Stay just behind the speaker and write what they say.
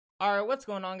Alright, what's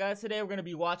going on, guys? Today we're going to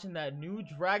be watching that new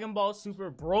Dragon Ball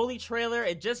Super Broly trailer.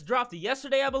 It just dropped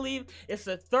yesterday, I believe. It's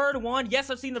the third one.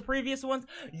 Yes, I've seen the previous ones.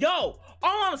 Yo, all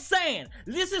I'm saying,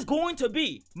 this is going to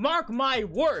be, mark my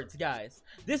words, guys,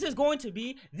 this is going to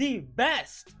be the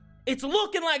best. It's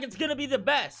looking like it's going to be the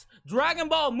best Dragon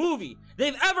Ball movie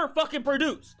they've ever fucking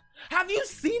produced. Have you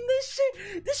seen this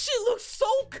shit? This shit looks so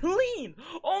clean.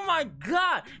 Oh my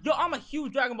god. Yo, I'm a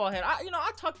huge Dragon Ball head.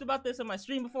 I talked about this in my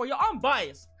stream before. Yo, I'm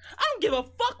biased. I don't give a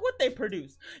fuck what they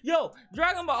produce. Yo,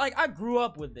 Dragon Ball, like, I grew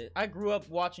up with it. I grew up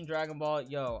watching Dragon Ball.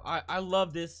 Yo, I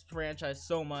love this franchise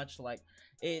so much. Like,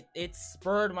 it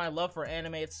spurred my love for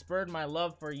anime. It spurred my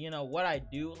love for, you know, what I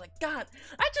do. Like, god,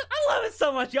 I love it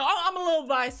so much, yo. I'm a little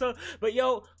biased, so, but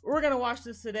yo, we're gonna watch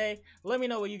this today. Let me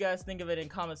know what you guys think of it in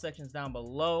comment sections down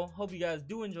below. Hope you guys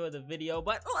do enjoy the video,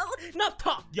 but enough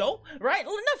talk, yo, right?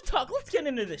 Enough talk. Let's get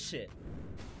into this shit.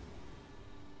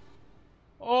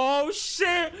 Oh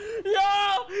shit,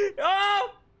 yo,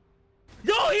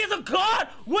 he's a god.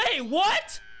 Wait,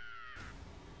 what?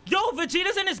 Yo,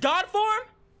 Vegeta's in his god form?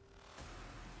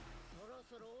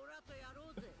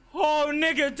 Oh,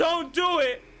 nigga, don't do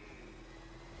it.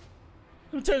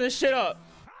 Let me turn this shit up.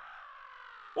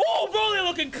 Oh, bro, they're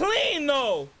looking clean,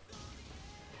 though.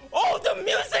 Oh, the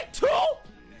music, too?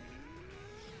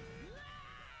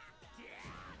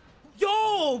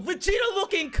 Yo, Vegeta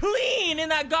looking clean in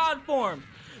that god form.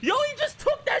 Yo, he just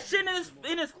took that shit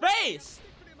in his face.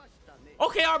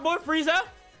 Okay, our boy Frieza.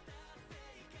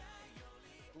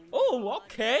 Oh,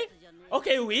 okay.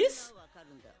 Okay, Whis.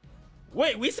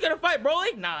 Wait, Whis gonna fight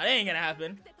Broly? Nah, that ain't gonna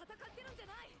happen.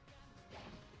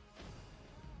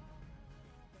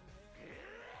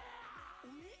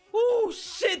 Oh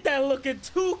shit, that looking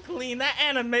too clean. That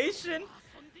animation.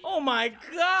 Oh my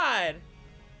god.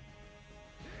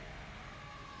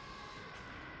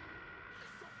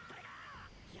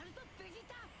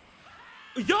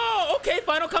 Yo, okay,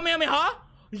 final Kamehameha.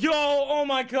 Yo, oh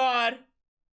my god.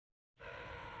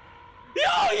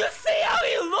 Yo, you see how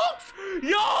he looks?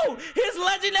 Yo, his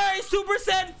legendary Super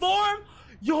Saiyan form.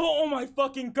 Yo, oh my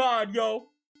fucking god, yo.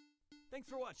 Thanks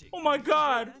for watching. Oh my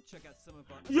god.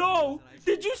 Yo,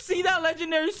 did you see that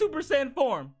legendary Super Saiyan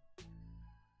form?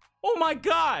 Oh my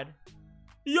god.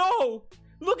 Yo,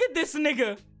 look at this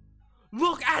nigga.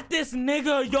 Look at this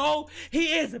nigga, yo.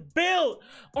 He is built.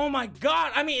 Oh my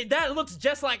god. I mean, that looks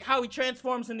just like how he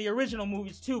transforms in the original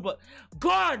movies too, but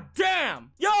god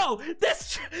damn. Yo,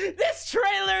 this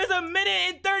trailer is 1minute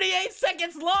and 38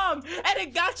 seconds long, and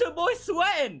it got your boy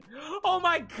sweating. Oh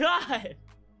my god.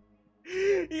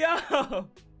 Yo.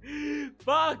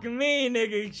 Fuck me,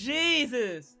 nigga.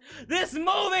 Jesus. This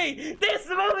movie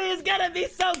is gonna be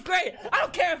so great. I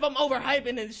don't care if I'm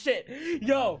overhyping this shit.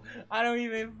 Yo, I don't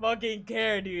even fucking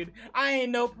care, dude. I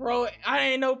ain't no pro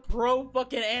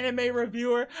fucking anime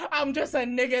reviewer. I'm just a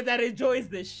nigga that enjoys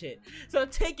this shit. So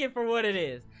take it for what it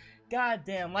is. God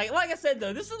damn, like I said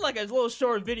though, this is like a little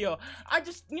short video. I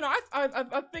just, you know,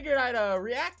 I figured I'd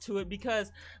react to it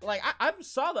because like I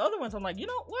saw the other ones. I'm like, you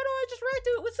know, why don't I just react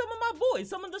to it with some of my boys,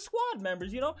 some of the squad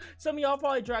members, you know? Some of y'all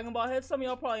probably Dragon Ball heads, some of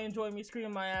y'all probably enjoy me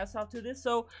screaming my ass off to this.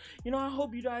 So, you know, I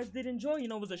hope you guys did enjoy. You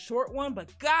know, it was a short one, but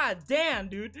god damn,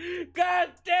 dude.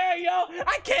 God damn, yo,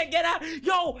 I can't get out.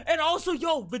 Yo, and also,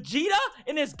 yo, Vegeta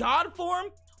in his god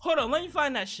form. Hold on, let me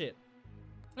find that shit.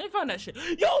 Let me find that shit.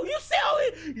 Yo, you see how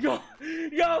it?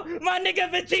 Yo, my nigga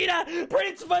Vegeta,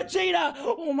 Prince Vegeta.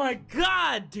 Oh my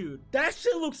god, dude. That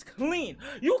shit looks clean.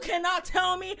 You cannot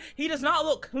tell me he does not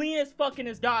look clean as fuck in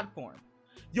his god form.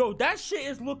 Yo, that shit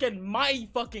is looking mighty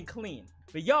fucking clean.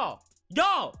 But y'all,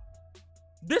 once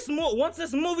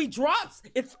this movie drops,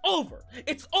 it's over.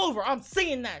 It's over. I'm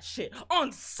seeing that shit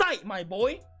on sight, my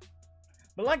boy.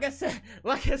 But like I said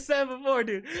before,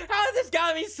 dude, how this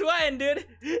got me sweating, dude?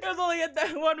 It was only at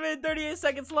 1minute 38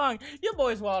 seconds long. Your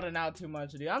boy's wilding out too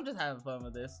much, dude. I'm just having fun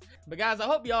with this. But guys, I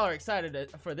hope y'all are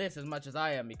excited for this as much as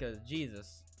I am, because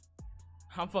Jesus,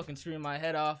 I'm fucking screaming my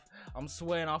head off. I'm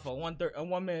sweating off a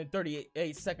 1minute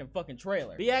 38 second fucking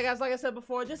trailer. But yeah, guys, like I said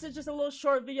before, this is just a little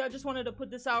short video. I just wanted to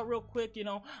put this out real quick. You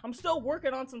know, I'm still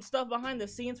working on some stuff behind the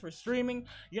scenes for streaming.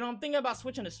 You know, I'm thinking about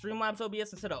switching to Streamlabs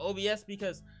OBS instead of OBS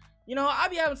because, you know, I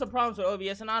be having some problems with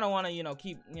OBS, and I don't want to, you know,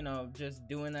 keep, you know, just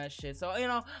doing that shit. So, you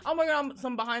know, I'm working on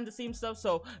some behind the scenes stuff,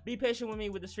 so be patient with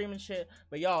me with the streaming shit.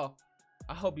 But y'all,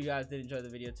 I hope you guys did enjoy the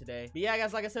video today. But yeah,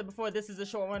 guys, like I said before, this is a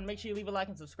short one. Make sure you leave a like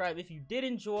and subscribe if you did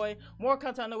enjoy. More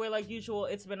content on the way like usual.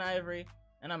 It's been Ivory,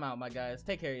 and I'm out, my guys.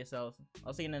 Take care of yourselves.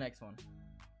 I'll see you in the next one.